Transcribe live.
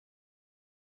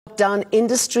down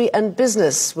industry and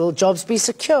business? Will jobs be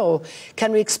secure?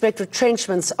 Can we expect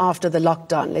retrenchments after the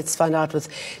lockdown? Let's find out with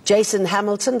Jason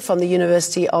Hamilton from the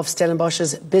University of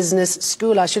Stellenbosch's Business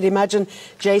School. I should imagine,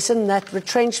 Jason, that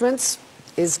retrenchments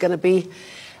is going to be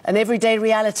an everyday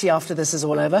reality after this is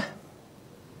all over.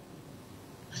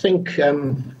 I think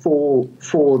for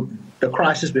the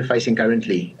crisis we're facing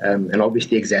currently, and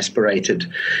obviously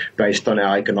exasperated based on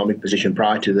our economic position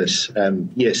prior to this,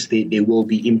 yes, there will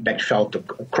be impact felt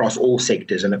across all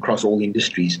sectors and across all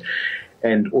industries.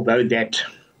 And although that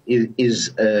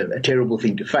is a terrible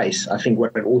thing to face, I think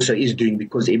what it also is doing,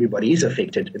 because everybody is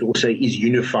affected, it also is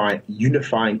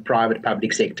unifying private,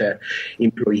 public sector,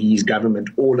 employees, government,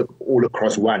 all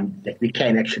across one, that we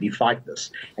can actually fight this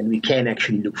and we can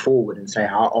actually look forward and say,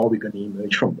 how are we going to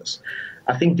emerge from this?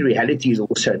 I think the reality is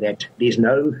also that there's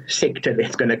no sector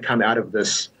that's going to come out of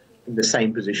this in the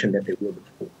same position that they were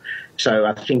before. So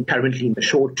I think currently in the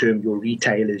short term, your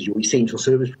retailers, your essential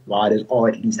service providers are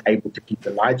at least able to keep the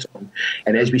lights on.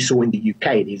 And as we saw in the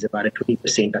UK, there's about a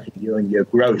 20%, I think, year-on-year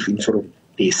growth in sort of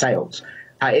their sales.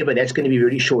 However, that's going to be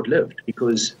really short-lived,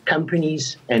 because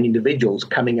companies and individuals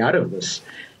coming out of this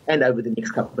and over the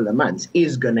next couple of months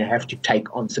is going to have to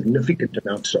take on significant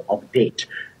amounts of debt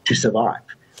to survive,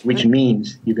 which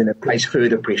means you're going to place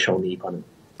further pressure on the economy.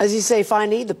 As you say,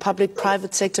 finally, the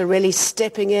public-private sector really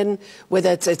stepping in,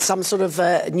 whether it's some sort of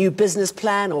new business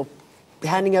plan or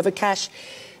handing over cash.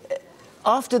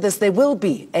 After this, there will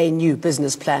be a new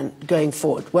business plan going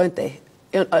forward, won't there,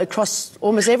 across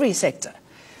almost every sector?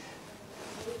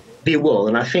 There will,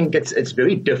 and I think it's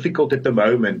very difficult at the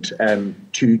moment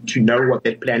to know what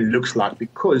that plan looks like,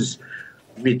 because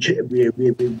we're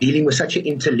dealing with such an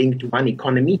interlinked one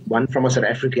economy, one from a South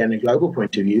African and a global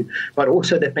point of view, but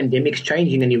also the pandemic's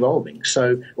changing and evolving.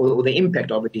 So, or the impact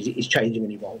of it is changing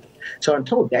and evolving. So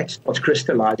until that starts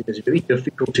crystallizing, it's very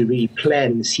difficult to really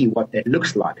plan and see what that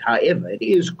looks like. However, it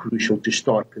is crucial to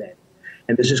start planning.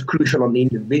 And this is crucial on the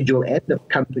individual and the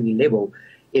company level,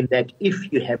 in that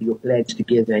if you have your plans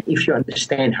together and if you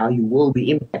understand how you will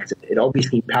be impacted, it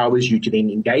obviously empowers you to then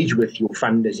engage with your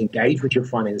funders, engage with your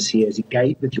financiers,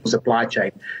 engage with your supply chain,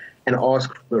 and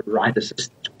ask for the right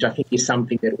assistance, which I think is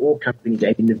something that all companies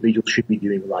and individuals should be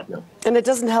doing right now. And it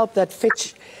doesn't help that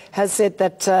Fitch has said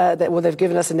that, well, they've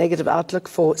given us a negative outlook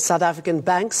for South African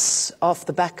banks off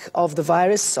the back of the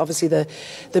virus. Obviously, the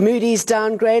Moody's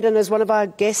downgrade, and as one of our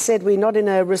guests said, we're not in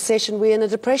a recession, we're in a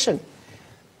depression.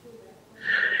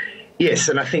 Yes,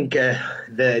 and I think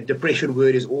the depression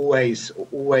word is always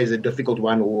a difficult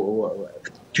one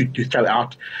to throw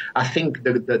out. I think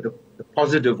the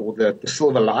positive or the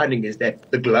silver lining is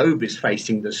that the globe is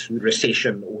facing this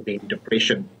recession or the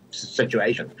depression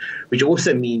situation, which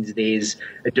also means there's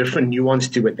a different nuance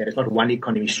to it, that it's not one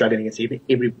economy struggling, it's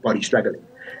everybody struggling.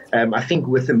 I think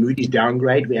with the Moody's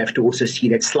downgrade, we have to also see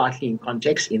that slightly in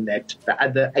context, in that the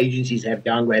other agencies have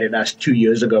downgraded us 2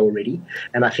 years ago already,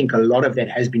 and I think a lot of that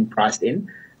has been priced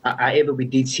in. However, we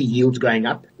did see yields going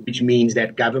up, which means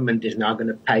that government is now going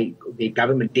to pay, their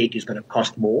government debt is going to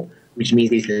cost more, which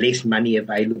means there's less money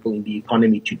available in the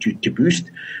economy to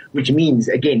boost, which means,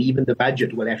 again, even the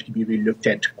budget will have to be relooked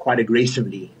at quite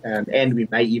aggressively, and we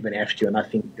may even have to, and I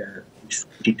think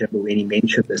Peter already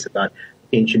mentioned this, about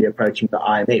potentially approaching the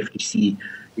IMF to see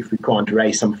if we can't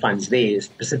raise some funds there,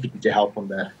 specifically to help on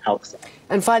the health side.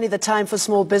 And finally, the time for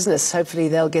small business. Hopefully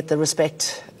they'll get the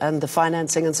respect and the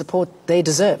financing and support they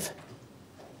deserve.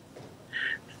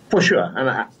 For sure.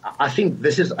 And I think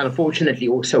this is unfortunately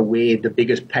also where the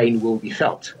biggest pain will be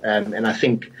felt. And I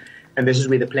think, and this is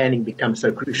where the planning becomes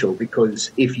so crucial,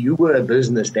 because if you were a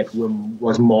business that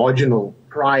was marginal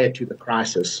prior to the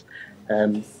crisis,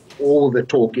 all the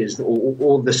talk is, or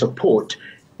all the support,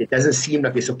 it doesn't seem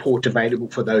like there's support available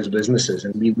for those businesses,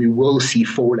 and we will see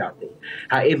fallout there.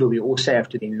 However, we also have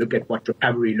to then look at what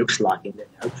recovery looks like, and that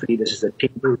hopefully this is a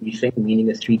temporary thing, meaning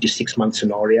a 3 to 6 month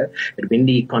scenario, that when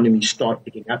the economy start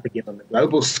picking up again on the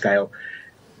global scale,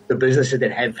 the businesses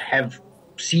that have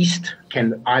ceased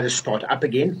can either start up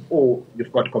again, or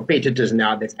you've got competitors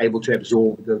now that's able to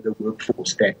absorb the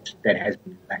workforce that has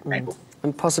been able.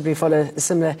 And possibly follow a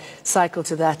similar cycle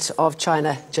to that of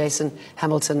China. Jason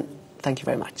Hamilton, thank you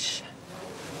very much.